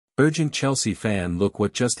Urgent Chelsea fan, look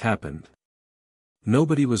what just happened.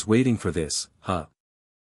 Nobody was waiting for this, huh?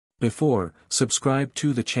 Before, subscribe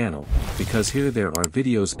to the channel, because here there are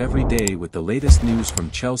videos every day with the latest news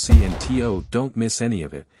from Chelsea and TO. Don't miss any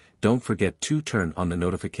of it. Don't forget to turn on the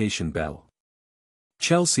notification bell.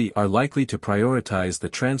 Chelsea are likely to prioritize the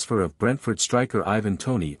transfer of Brentford striker Ivan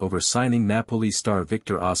Toney over signing Napoli star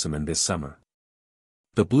Victor Osimhen this summer.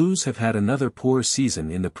 The Blues have had another poor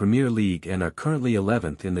season in the Premier League and are currently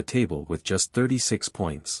 11th in the table with just 36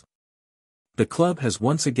 points. The club has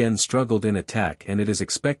once again struggled in attack, and it is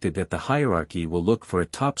expected that the hierarchy will look for a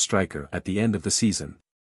top striker at the end of the season.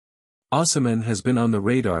 Osimhen has been on the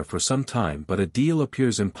radar for some time, but a deal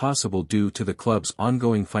appears impossible due to the club's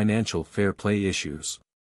ongoing financial fair play issues.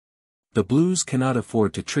 The Blues cannot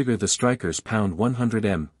afford to trigger the striker's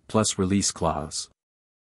 £100m plus release clause.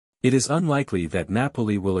 It is unlikely that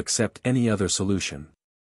Napoli will accept any other solution.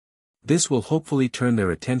 This will hopefully turn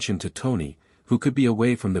their attention to Toney, who could be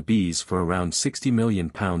away from the Bees for around £60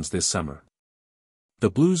 million this summer.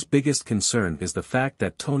 The Blues' biggest concern is the fact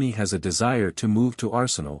that Toney has a desire to move to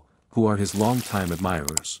Arsenal, who are his longtime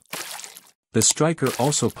admirers. The striker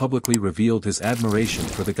also publicly revealed his admiration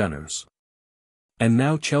for the Gunners. And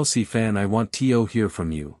now, Chelsea fan, I want to hear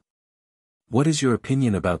from you. What is your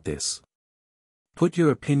opinion about this? Put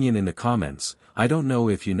your opinion in the comments. I don't know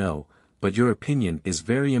if you know, but your opinion is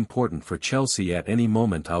very important for Chelsea. At any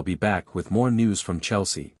moment I'll be back with more news from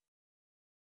Chelsea.